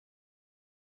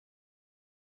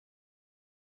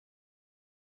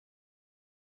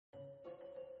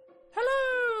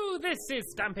this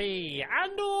is Stampy,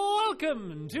 and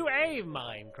welcome to a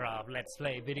Minecraft Let's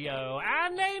Play video,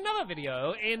 and another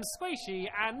video in Squishy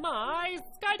and my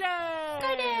Skyden!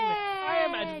 I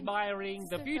am admiring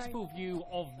the beautiful view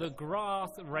of the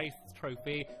grass race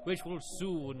trophy, which will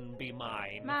soon be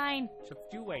mine. Mine. Just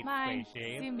you wait, Mine.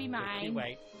 Squishy. Soon be mine. Just you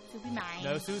wait. Soon be mine.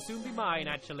 No, soon be mine,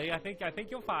 actually. I think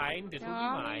you'll find it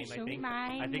will be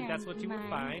mine. I think that's what you will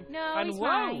find. No, and it's whoa!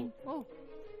 mine. Whoa.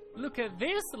 Look at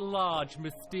this large,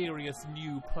 mysterious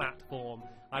new platform.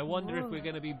 I wonder if we're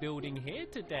going to be building here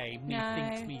today.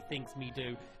 Me thinks, me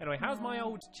do. Anyway, how's my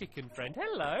old chicken friend?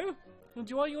 Hello.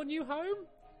 Enjoy your new home?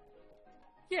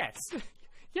 Yes.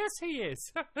 Yes, he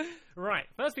is. Right,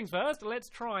 first things first, let's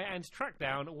try and track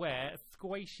down where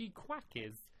Squishy Quack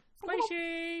is.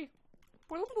 Squishy!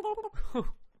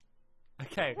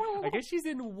 Okay, I guess she's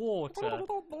in water.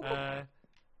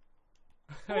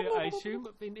 I assume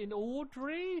in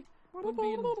Audrey? Wouldn't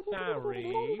be in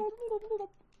Barry.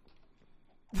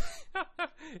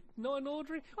 Not in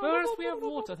Audrey? Where else we have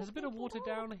water? There's a bit of water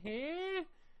down here.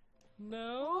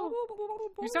 No?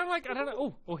 You sound like, I don't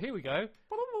know. Oh, here we go.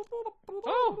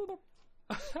 Oh!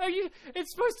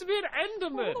 It's supposed to be an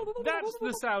Enderman. That's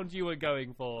the sound you were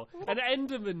going for. An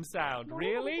Enderman sound.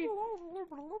 Really?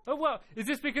 Oh, well, is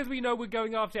this because we know we're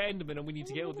going after Enderman and we need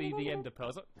to get all the Ender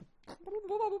pearls?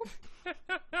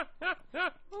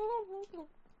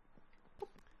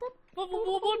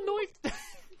 What noise?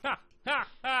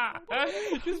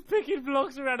 Just picking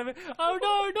blocks around a bit. Oh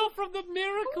no, not from the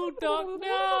miracle duck.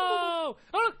 No!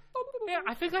 Oh look! Yeah,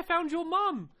 I think I found your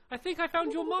mum. I think I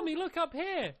found your mummy. Look up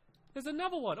here. There's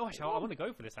another one. Oh, actually, I want to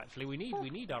go for this. Actually, we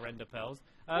need our ender pearls.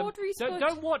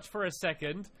 Don't watch for a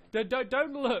second.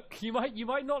 Don't look. You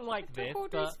might not like this.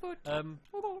 But, oh,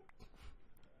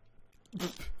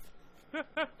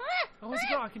 where's it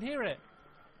gone? I can hear it.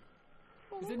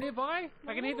 Is it nearby?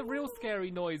 I can hear the real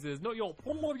scary noises, not your.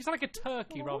 You sound like a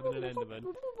turkey rather than an Enderman.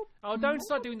 Oh, don't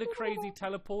start doing the crazy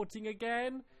teleporting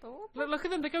again. Look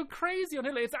at them. They go crazy on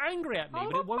it. It's angry at me,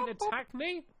 but it won't attack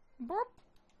me.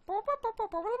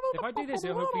 If I do this,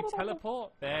 it'll hopefully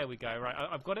teleport. There we go. Right,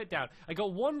 I've got it down. I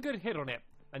got one good hit on it,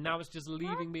 and now it's just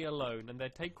leaving me alone. And they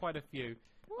take quite a few.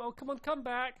 Oh, come on, come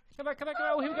back. Come back.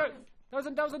 Oh, here we go.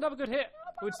 That was another good hit.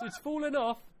 It's fallen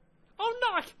off. Oh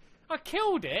no! I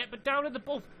killed it, but down at the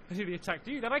bottom. I didn't attack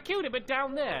you. Then I killed it, but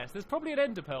down there. So there's probably an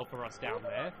ender pearl for us down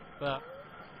there, but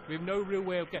we have no real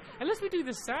way of getting. Unless we do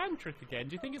the sand trick again.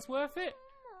 Do you think it's worth it?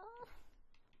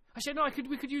 Actually, no.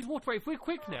 We could use water. If we're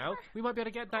quick now, we might be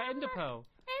able to get that ender pearl.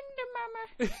 Ender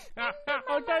mama.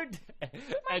 Oh, don't.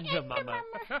 Ender mama.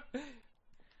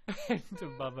 Ender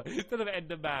mama. Instead of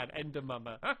ender man, ender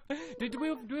mama. Do we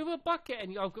have a bucket?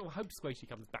 And I hope Squishy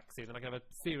comes back soon and I can have a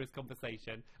serious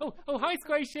conversation. Oh, hi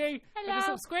Squishy. Hello. What's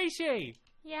up, Squishy?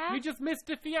 Yeah. You just missed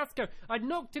a fiasco. I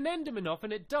knocked an enderman off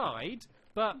and it died,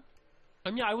 but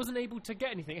yeah, I wasn't able to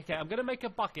get anything. Okay, I'm gonna make a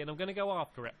bucket and I'm gonna go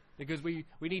after it because we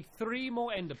need 3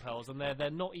 more ender pearls and they're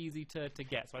not easy to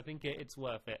get. So I think it's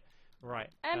worth it.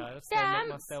 Right. Let's go make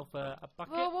myself a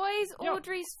bucket. Well, why is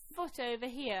Audrey's foot over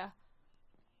here?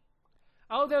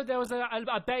 Oh, there was an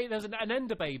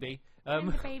ender baby.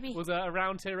 Ender baby was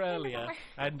around here earlier,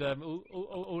 and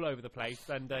all over the place.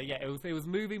 And yeah, it was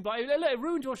moving. But look, it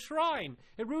ruined your shrine.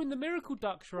 It ruined the miracle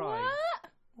duck shrine.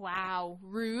 What? Wow,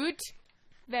 rude.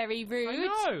 Very rude. I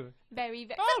know. Very.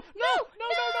 Oh no!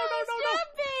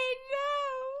 Stampy, no!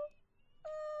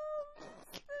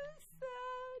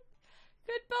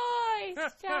 Goodbye,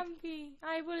 Stampy.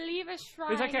 I will leave a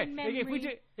shrine. It's okay. In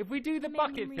memory. If we do the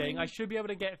bucket thing, I should be able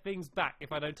to get things back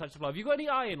if I don't touch the floor. Have you got any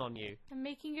iron on you? I'm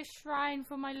making a shrine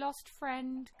for my lost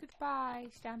friend. Goodbye,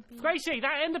 Stampy. Squishy,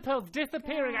 that ender pearl's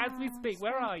disappearing as we speak.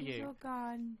 Where are you? You're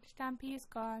gone. Stampy is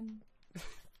gone.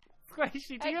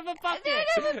 Squishy, do you have a bucket? I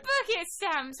don't have a bucket,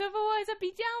 Stamps. Otherwise, I'd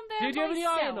be down there. Do you have any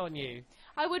iron on you?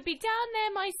 I would be down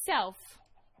there myself.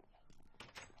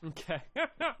 Okay,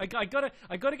 I gotta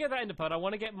get that ender pearl. I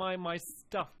want to get my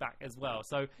stuff back as well.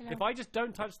 So if I just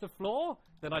don't touch the floor,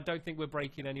 then I don't think we're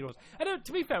breaking any rules. And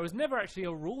to be fair, it was never actually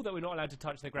a rule that we're not allowed to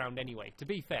touch the ground anyway. To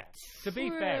be fair,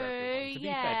 everyone,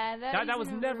 that was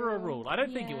never a rule. I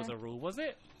don't think it was a rule, was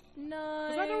it? No.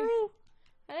 Was that a rule?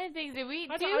 I don't think so. Do we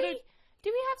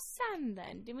have sand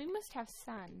then? We must have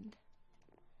sand.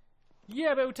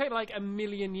 Yeah, but it would take like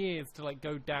 1,000,000 years to like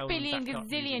go down. Billion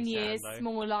gazillion years,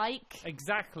 more like.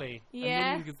 Exactly.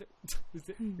 Yeah.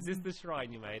 Is this the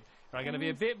shrine you made? Right, I'm going to be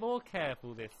a bit more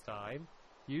careful this time.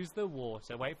 Use the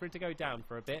water. Wait for it to go down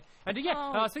for a bit. And yeah,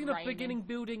 I was thinking of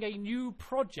building a new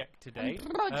project today. New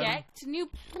project. A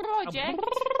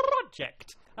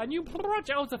new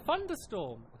project. Oh, it's a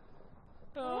thunderstorm.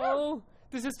 Oh,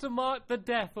 This is to mark the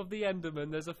death of the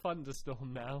Enderman. There's a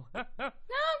thunderstorm now. No, I'm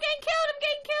getting killed. I'm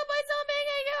getting killed by a zombie. I'm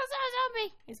getting killed by a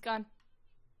zombie. He's gone.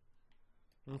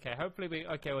 Okay, hopefully we...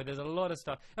 Okay, well, there's a lot of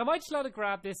stuff. Am I just allowed to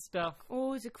grab this stuff?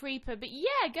 Oh, it's a creeper. But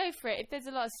yeah, go for it. If there's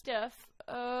a lot of stuff.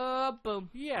 Boom.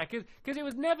 Yeah, because it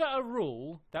was never a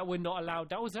rule that we're not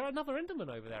allowed... Was there another Enderman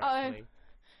over there, actually?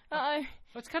 Uh-oh.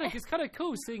 It's kind of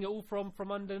cool seeing it all from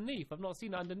underneath. I've not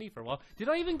seen it underneath for a while. Did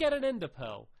I even get an ender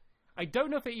pearl? I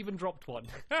don't know if it even dropped one.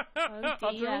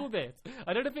 After all this.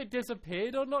 I don't know if it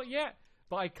disappeared or not yet,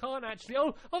 but I can't actually...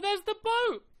 Oh, there's the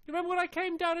boat! You remember when I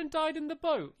came down and died in the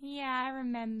boat? Yeah, I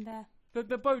remember.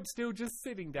 The boat's still just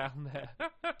sitting down there.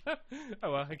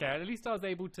 Oh, well, okay. At least I was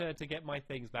able to get my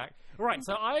things back. Right,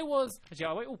 so I was...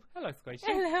 Actually, oh, hello, Squishy.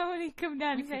 Hello, will you come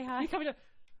down and say hi? You coming down?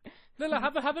 Lola,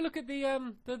 have a look at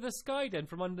the sky den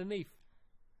from underneath.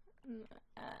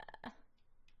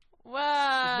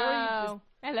 Whoa!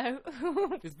 Hello.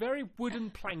 It's very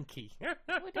wooden planky.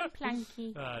 Wooden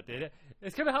planky. Oh, dear.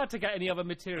 It's kind of hard to get any other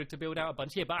material to build out a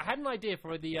bunch here, but I had an idea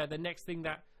for the next thing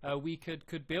that we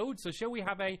could build. So shall we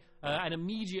have an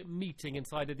immediate meeting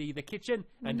inside of the kitchen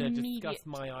and discuss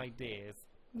my ideas?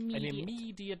 An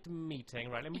immediate meeting.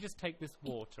 Right, let me just take this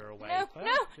water away. No.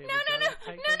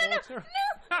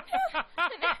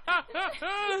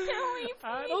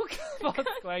 Oh, come on,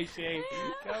 Squishy.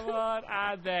 Come on.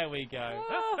 And there we go.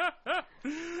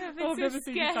 I've never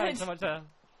seen you try so much.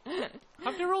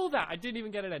 After all that, I didn't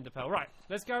even get an ender pearl. Right,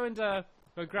 let's go and go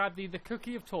grab the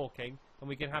cookie of talking, and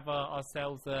we can have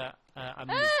ourselves a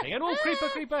meeting. And creeper!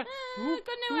 Got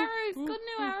new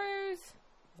arrows.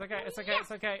 It's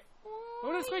okay.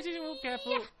 Oh, no, Squishy! Oh,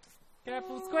 careful.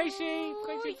 Careful, Squishy,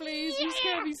 please. You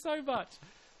scare me so much.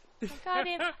 Got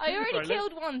him. I already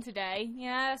killed one today.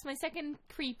 Yeah, that's my second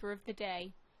creeper of the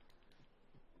day.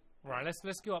 Right, let's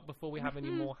go up before we have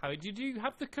any more. Did you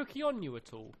have the cookie on you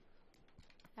at all?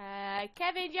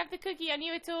 Kevin, do you have the cookie on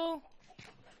you at all?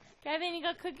 Kevin, you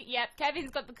got cookie? Yep,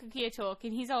 Kevin's got the cookie of talk,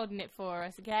 and he's holding it for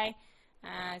us. Okay.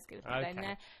 Let's get it in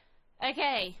there.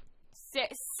 Okay.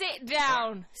 Sit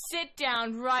down. Sit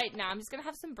down right now. I'm just gonna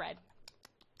have some bread.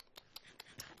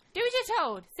 Do what you're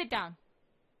told. Sit down.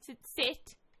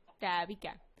 Sit. There we go.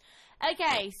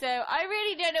 Okay, so I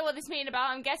really don't know what this means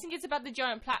about. I'm guessing it's about the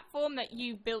giant platform that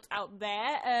you built out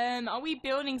there. Are we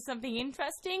building something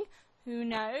interesting? Who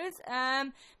knows?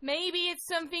 Maybe it's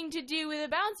something to do with a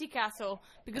bouncy castle,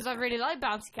 because I really like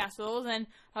bouncy castles, and...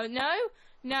 Oh, no?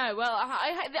 No, well,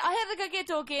 I have the cookie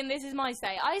talking, this is my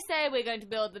say. I say we're going to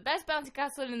build the best bouncy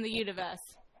castle in the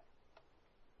universe.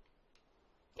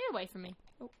 Get away from me.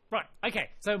 Oh. Right, okay,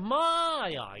 so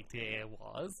my idea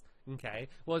was,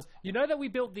 you know that we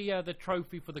built the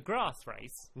trophy for the grass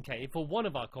race, for one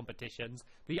of our competitions.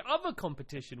 The other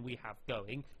competition we have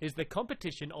going is the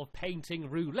competition of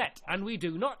painting roulette, and we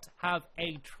do not have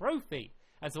a trophy.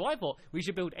 And so I thought we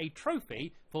should build a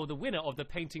trophy for the winner of the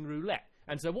painting roulette.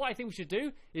 And so what I think we should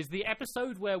do is the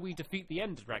episode where we defeat the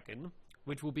Ender Dragon,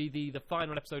 which will be the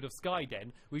final episode of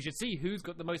Skyden, we should see who's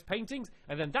got the most paintings,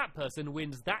 and then that person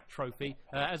wins that trophy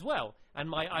as well. And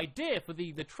my idea for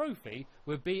the trophy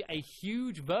would be a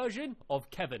huge version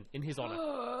of Kevin in his honour.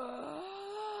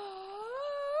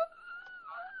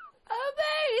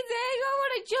 Amazing! I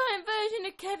want a giant version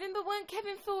of Kevin, but won't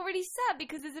Kevin feel really sad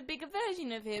because there's a bigger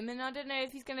version of him, and I don't know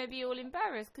if he's going to be all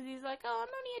embarrassed because he's like, oh, I'm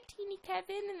only a teeny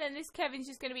Kevin, and then this Kevin's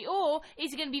just going to be, or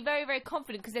is he going to be very, very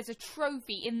confident because there's a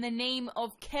trophy in the name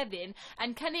of Kevin,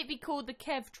 and can it be called the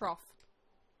Kev Trough?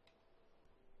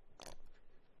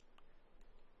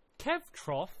 Kev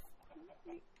Trough?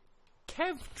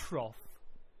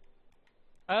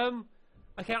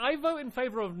 Okay, I vote in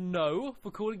favour of no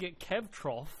for calling it Kev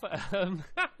Trough.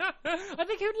 I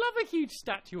think he would love a huge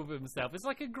statue of himself. It's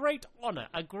like a great honour,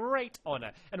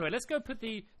 Anyway, let's go put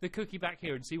the cookie back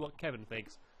here and see what Kevin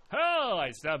thinks.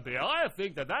 Hi, Stampy. I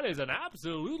think that is an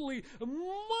absolutely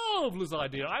marvellous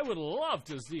idea. I would love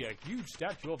to see a huge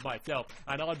statue of myself,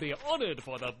 and I'd be honoured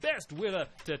for the best winner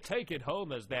to take it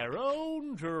home as their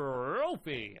own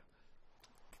trophy.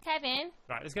 Kevin?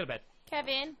 Right, let's go to bed.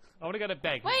 Kevin? I want to go to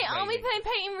bed. Wait, aren't we playing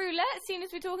painting roulette, seeing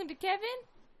as we're talking to Kevin?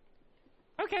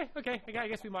 Okay, I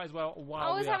guess we might as well.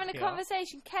 I was having a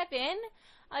conversation. Kevin,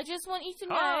 I just want you to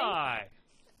know... Hi!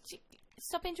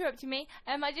 Stop interrupting me.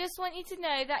 I just want you to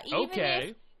know that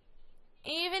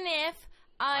even if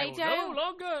I will don't... no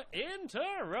longer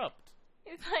interrupt.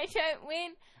 If I don't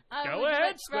win, I Go would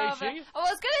ahead, much rather... Squishy. I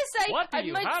was going to say... What do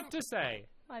you have to say?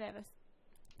 Whatever.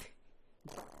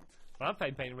 Well, I'm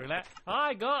playing painting roulette.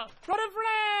 I got Rod and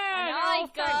Flag!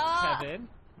 And thanks, Kevin.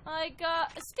 I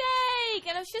got a steak!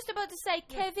 And I was just about to say,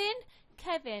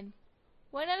 Kevin,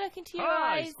 When I look into your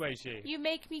Hi, eyes, Squishy. you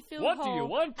make me feel What whole. do you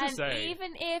want to and say?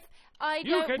 Even if I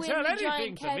You don't can win tell the anything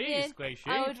giant to me, Kevin, Squishy.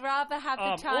 I would rather have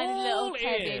the tiny all little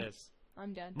Kevin. ears.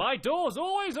 I'm done. My door's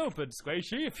always open,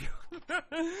 Squishy. If you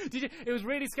it was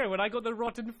really scary when I got the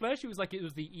rotten flesh. It was like it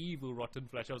was the evil rotten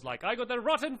flesh. I was like, I got the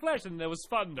rotten flesh, and there was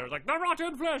thunder. I was like, the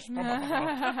rotten flesh.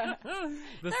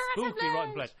 The spooky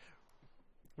rotten flesh.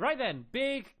 Right then,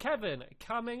 Big Kevin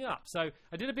coming up. So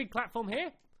I did a big platform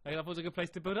here. I thought it was a good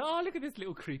place to build it. Oh, look at this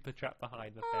little creeper trap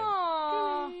behind the fence.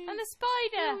 Aww, and the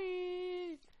spider.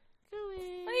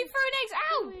 When he threw eggs,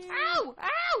 ow, ow,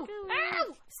 ow,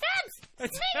 ow, Stamps!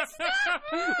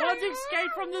 One's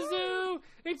escaped from the zoo.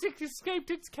 It's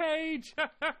escaped its cage.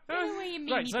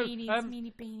 Right, so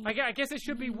beanies. I guess it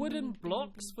should be wooden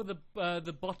blocks for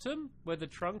the bottom where the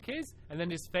trunk is, and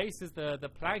then his face is the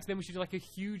planks. Then we should do like a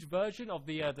huge version of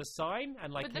the sign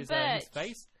and like his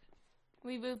face.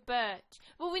 We will birch.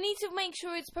 Well, we need to make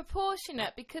sure it's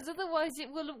proportionate because otherwise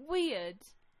it will look weird.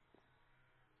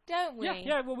 Don't we?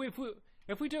 Yeah. Well,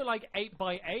 if we do it like 8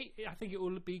 by 8, I think it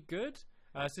will be good.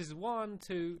 So this is 1,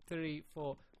 2, 3,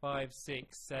 4, 5,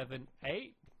 6, 7, 8.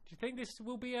 Do you think this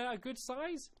will be a good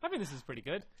size? I think this is pretty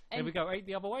good. Here we go, 8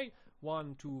 the other way.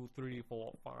 1, 2, 3,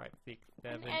 4, 5, 6,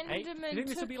 7, 8. Do you think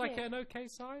this will be like an okay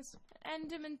size?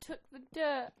 Enderman took the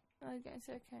dirt. I guess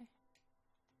okay.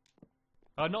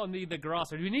 Oh, not on the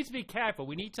grass. We need to be careful.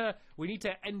 We need to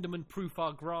Enderman proof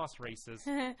our grass races.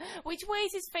 Which way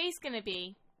is his face gonna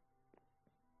be?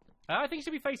 I think it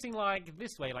should be facing like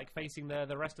this way, like facing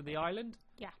the rest of the island.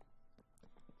 Yeah.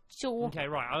 Sure. Okay,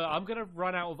 right. I'm gonna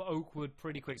run out of oak wood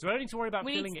pretty quick, so we don't need to worry about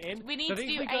filling it in. We need to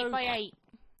do 8 by 8,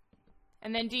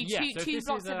 and then do two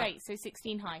blocks of 8, so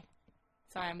 16 high.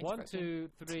 Sorry, I'm 1, 2,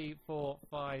 3, 4,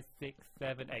 5, 6,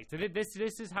 7, 8. So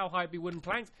this is how high it'd be wooden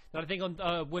planks. Then I think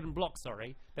on wooden blocks,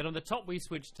 sorry. Then on the top we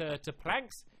switch to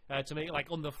planks to make it like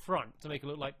on the front to make it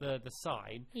look like the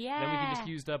sign. Yeah. Then we can just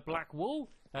use the black wool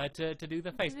to do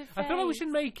the face. I feel like we should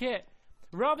make it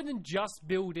rather than just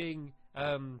building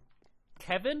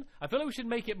Kevin. I feel like we should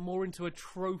make it more into a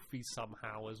trophy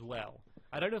somehow as well.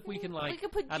 I don't know if we can like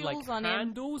put add like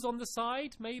handles on the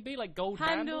side, maybe like gold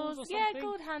handles or something. Yeah,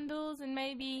 gold handles and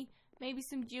maybe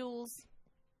some jewels.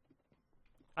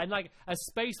 And like a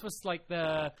space for like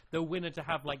the winner to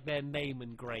have like their name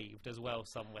engraved as well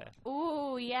somewhere.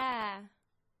 Oh yeah,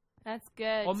 that's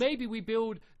good. Or maybe we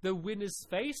build the winner's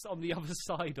face on the other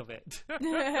side of it. Could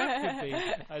be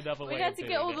another way. We'd have to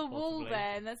get all the possibly. wool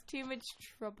there, and that's too much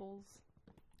troubles.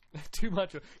 Too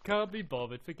much. Can't be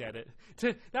bothered. Forget it.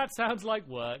 That sounds like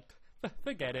work.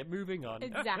 Forget it. Moving on.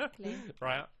 Exactly.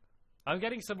 Right. I'm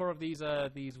getting some more of these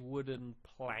wooden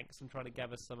planks and trying to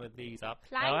gather some of these up.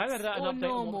 Planks or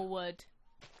normal wood?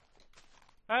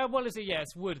 Well,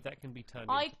 it's wood that can be turned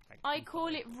into planks. I call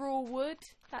it raw wood.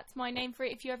 That's my name for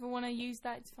it. If you ever want to use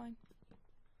that, it's fine.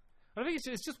 I think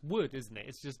it's just wood, isn't it?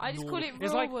 It's just. I just call it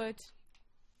raw wood.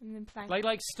 And then plank.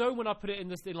 Like stone. When I put it in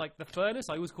like the furnace,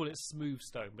 I always call it smooth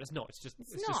stone, but it's not. It's just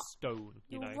stone.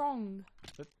 You're wrong.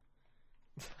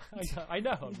 I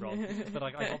know I'm wrong, but I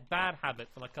got bad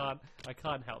habits and I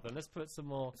can't help them. Let's put some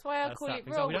more. That's why I call it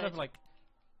raw wood.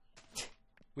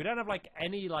 We don't have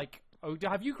any like. Oh,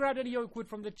 have you grabbed any oak wood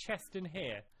from the chest in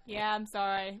here? Yeah, I'm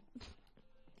sorry.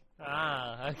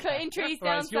 Okay. Cutting trees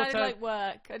down sounded like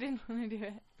work. I didn't want to do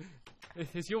it.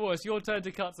 It's your turn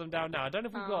to cut some down now. I don't know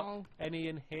if we've got any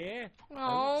in here.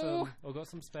 Oh. I've got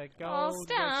some spare gold. Oh,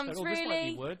 Stamps, this really?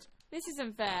 might be wood. This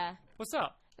isn't fair. What's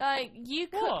up? Like, you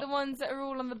cut the ones that are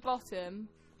all on the bottom.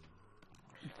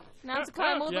 Now I have to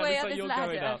climb all the way up this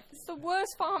ladder. It's the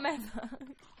worst farm ever.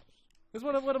 It was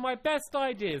one of my best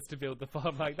ideas to build the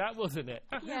farm like that, wasn't it?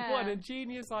 Yeah. What an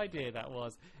ingenious idea that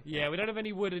was. Yeah, we don't have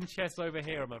any wooden chests over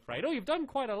here, I'm afraid. Oh, you've done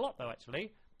quite a lot, though,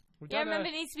 actually. Remember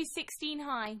it needs to be 16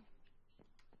 high.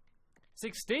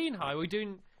 16 high? We're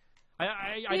doing...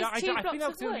 I think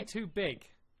that's going to be too big.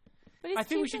 I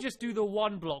think we should just do the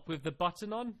one block with the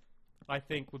button on. I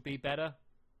think would be better.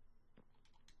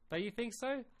 Don't you think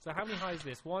so? So how many high is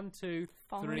this? 1, 2,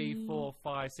 3, 4,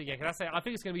 5, 6. Yeah, can I say? I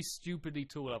think it's going to be stupidly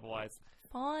tall otherwise.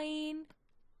 Fine.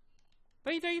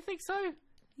 Don't you think so?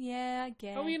 Yeah, I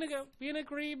guess. Are we in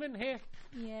agreement here?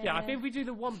 Yeah. Yeah, I think if we do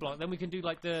the one block, then we can do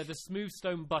like the smooth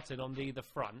stone button on the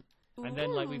front, and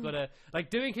then like we've got to like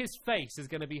doing his face is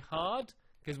going to be hard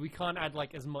because we can't add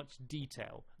like as much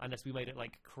detail unless we made it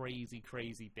like crazy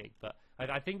big. But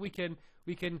I think we can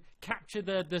capture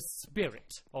the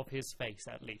spirit of his face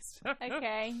at least.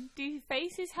 Okay. Do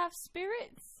faces have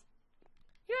spirits?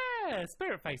 Yeah,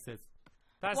 spirit faces.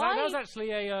 That Why? was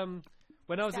actually a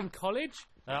when I was in college.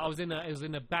 I was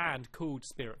in a band called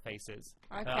Spirit Faces.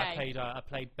 Okay. I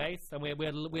played bass, and we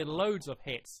had loads of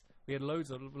hits. We had loads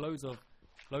of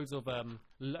loads of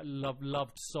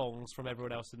loved songs from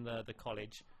everyone else in the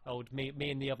college. Old me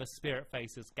and the other Spirit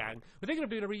Faces gang. We're thinking of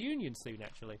doing a reunion soon,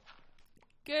 actually.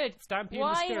 Good. Stampy and the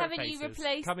Why Spirit haven't Faces you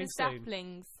replaced coming the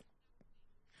saplings?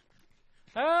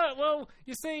 Well,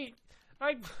 you see,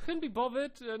 I couldn't be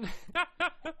bothered. And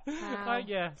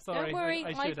yeah, sorry. Don't worry,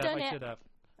 I should have.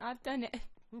 I've done it.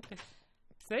 Okay.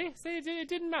 See, it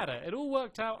didn't matter. It all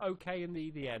worked out okay in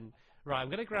the end. Right,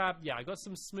 I'm gonna grab. Yeah, I got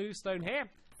some smooth stone here,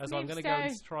 so I'm gonna go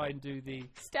and try and do the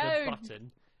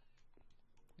button.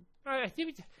 But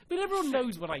everyone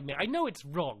knows what I mean. I know it's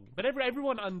wrong, but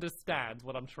everyone understands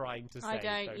what I'm trying to say. I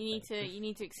don't. You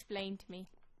need to explain to me.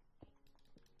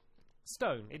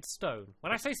 Stone. It's stone.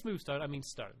 When I say smooth stone, I mean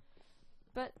stone.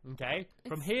 But okay,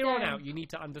 from here on out, you need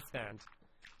to understand.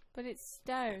 But it's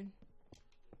stone.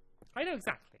 I know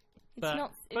exactly. It's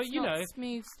not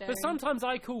smooth stone. But sometimes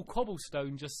I call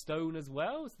cobblestone just stone as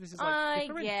well. So this is like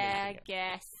I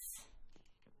guess.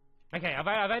 Okay, I've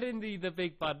added in the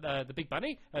big bunny, the big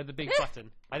button.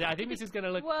 I think this is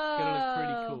gonna look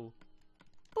pretty cool.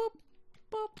 Boop,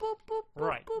 boop, boop, boop,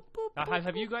 right. Boop, boop, boop,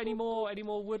 have you got any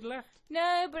more wood left?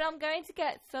 No, but I'm going to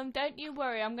get some. Don't you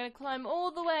worry. I'm going to climb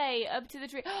all the way up to the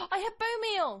tree. I have bone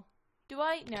meal. Do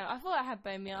I? No, I thought I had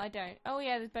bone meal. I don't. Oh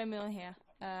yeah, there's bone meal here.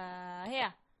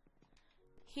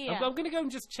 Here. I'm going to go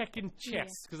and just check in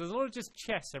chests, because there's a lot of just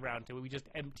chests around here where we just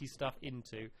empty stuff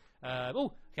into.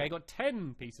 Okay, I got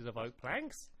 10 pieces of oak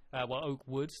planks. Oak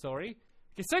wood, sorry.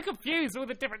 Get so confused with all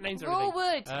the different names and everything.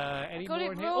 Raw wood. Any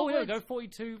more in here? Oh, here we go,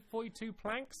 42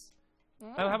 planks.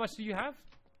 Oh. How much do you have?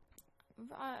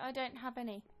 I don't have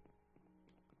any.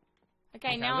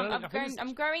 Okay, now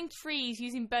I'm growing trees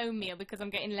using bone meal because I'm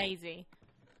getting lazy.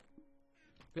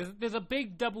 There's a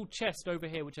big double chest over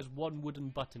here which has one wooden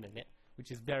button in it, which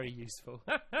is very useful.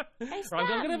 Right, I'm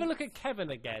going to have a look at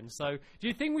Kevin again. So, do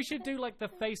you think we should do like the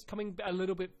face coming a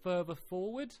little bit further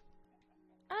forward?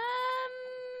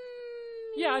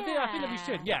 Yeah, I think that we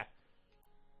should. Yeah,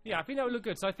 I think that would look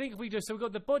good. So I think if we do, so we've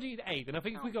got the body at 8, and I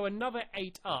think if we go another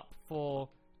 8 up for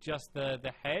just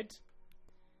the head,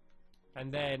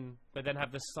 and then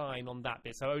have the sign on that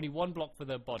bit. So only 1 block for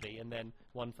the body, and then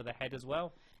 1 for the head as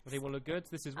well. I think will look good. So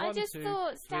this is 1, 2,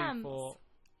 3, 4.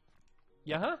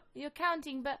 Yeah, huh? You're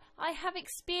counting, but I have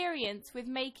experience with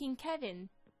making Kevin.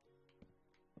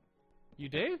 You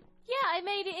do? Yeah, I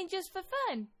made it in just for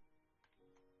fun.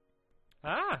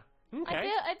 Ah,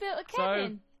 okay. I built a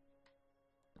Kevin. So,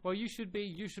 well, you should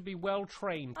be well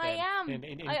trained. Then, I am. In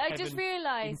I Kevin, just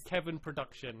realised. In Kevin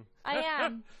production. I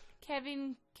am.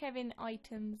 Kevin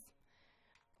items.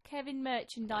 Kevin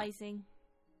merchandising.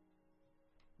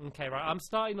 Okay, right. I'm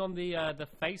starting on the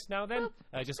face now then,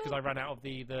 just because I ran out of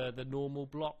the normal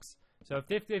blocks. So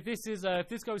if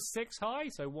this goes 6 high,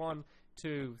 so 1,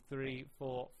 2, 3,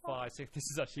 4, 5, 6.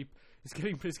 This is actually it's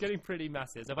getting pretty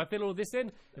massive. So if I fill all this in,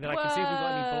 and then I can see if we've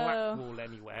got any black wool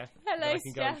anywhere, then I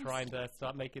can go and try and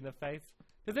start making the face.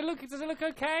 Does it look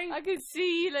okay? I can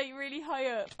see you like really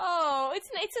high up. Oh, it's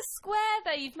a square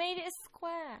though. You've made it a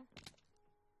square.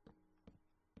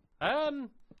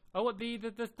 Oh, what the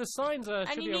signs are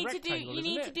should be a rectangle, you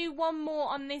need to do 1 more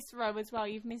on this row as well.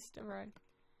 You've missed a row.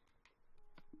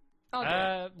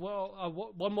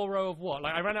 Well, 1 more row of what?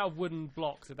 Like I ran out of wooden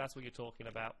blocks, if that's what you're talking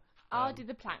about. I'll do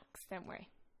the planks. Don't worry.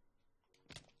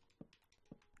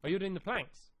 Are you doing the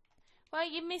planks? Well,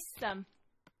 you missed some.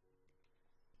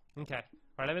 Okay.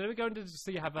 Right, let me go into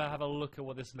see have a look at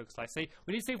what this looks like. See,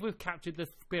 we need to see if we've captured the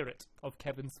spirit of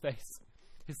Kevin's face,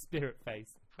 his spirit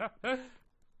face.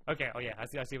 Okay. Oh yeah, I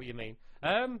see what you mean.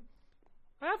 I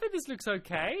think this looks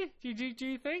okay. Do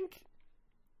you think?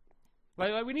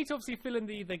 Like we need to obviously fill in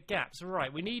the gaps.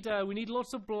 Right. We need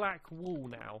lots of black wool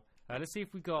now. Let's see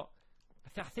if we got.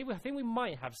 I think we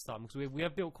might have some because we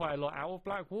have built quite a lot out of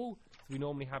black wool. So we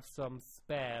normally have some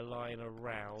spare lying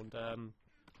around.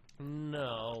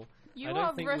 No. You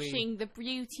are rushing the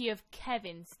beauty of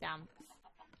Kevin stamps.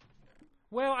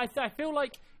 Well, I feel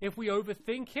like if we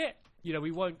overthink it,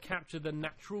 we won't capture the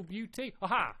natural beauty.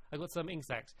 Aha! I got some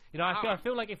insects. I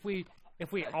feel like if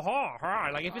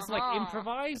it's like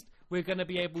improvised, we're going to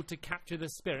be able to capture the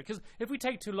spirit. Because if we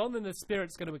take too long, then the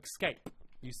spirit's going to escape.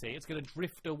 You see, it's going to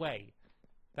drift away.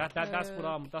 That's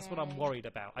what I'm worried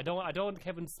about. I don't want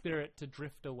Kevin's spirit to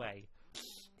drift away.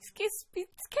 It's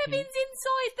Kevin's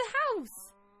inside the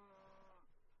house.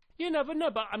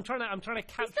 But I'm trying to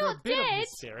capture a bit of his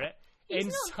spirit. He's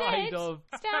inside of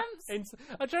Stamps.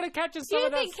 I'm trying to capture some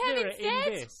of that spirit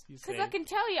in this. Because I can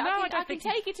tell you, I can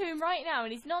take it to him right now,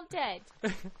 and he's not dead.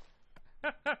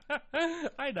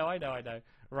 I know.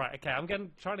 Right, okay. I'm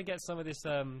trying to get some of this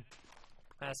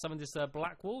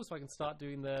black wool, so I can start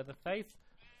doing the face.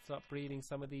 Start breeding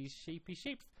some of these sheep.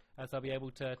 so I'll be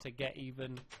able to get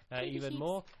even sheeps.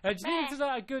 more. Do you think this is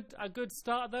a good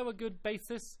start though, a good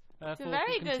basis? It's for a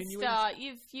very good continuing? start.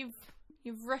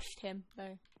 You've rushed him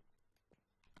though.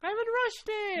 I haven't rushed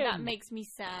him. That makes me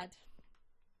sad.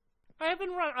 I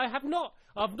haven't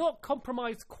I've not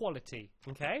compromised quality.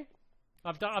 Okay,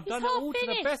 I've done it all to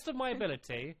the best of my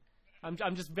ability.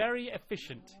 I'm just very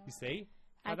efficient. You see.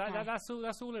 Okay. That's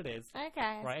all it is.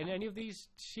 Okay. Right, and any of these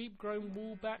sheep grown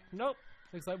wool back? Nope.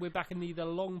 Looks like we're back in the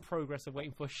long progress of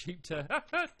waiting for sheep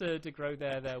to grow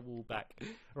their wool back.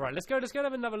 Right, let's go and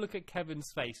have another look at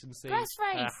Kevin's face and see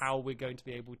how we're going to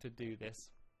be able to do this.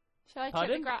 Shall I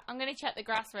check the grass? I'm going to check the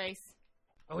grass race.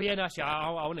 Oh yeah, no, actually, I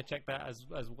want to check that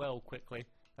as well quickly.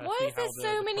 Why is there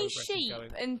so many sheep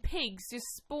and pigs just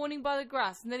spawning by the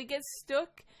grass, and then it gets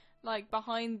stuck like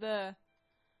behind the?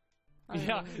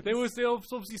 Yeah, they will still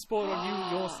obviously spawn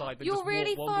on your side, but you're just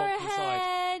really one far block to the side.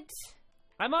 ahead.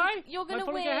 Am I? You're gonna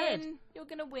win. Ahead? You're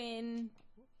gonna win.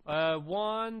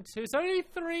 1, 2. It's only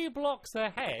 3 blocks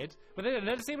ahead. But then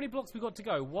let's see how many blocks we've got to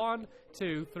go. 1,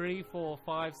 2, 3, 4,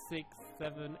 5, 6,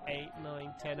 7, 8,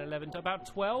 9, 10, 11. About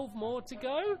 12 more to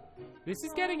go. This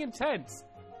is getting intense.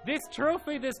 This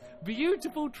trophy, this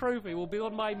beautiful trophy, will be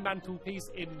on my mantelpiece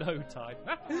in no time.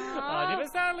 But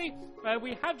sadly,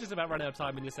 we have just about run out of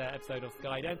time in this episode of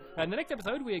Skyden. And the next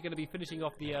episode, we are going to be finishing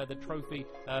off the trophy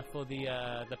for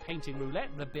the painting roulette,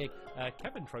 the big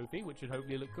Kevin trophy, which should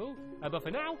hopefully look cool. But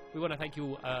for now, we want to thank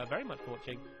you all very much for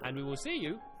watching, and we will see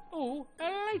you all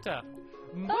later.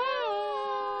 Bye!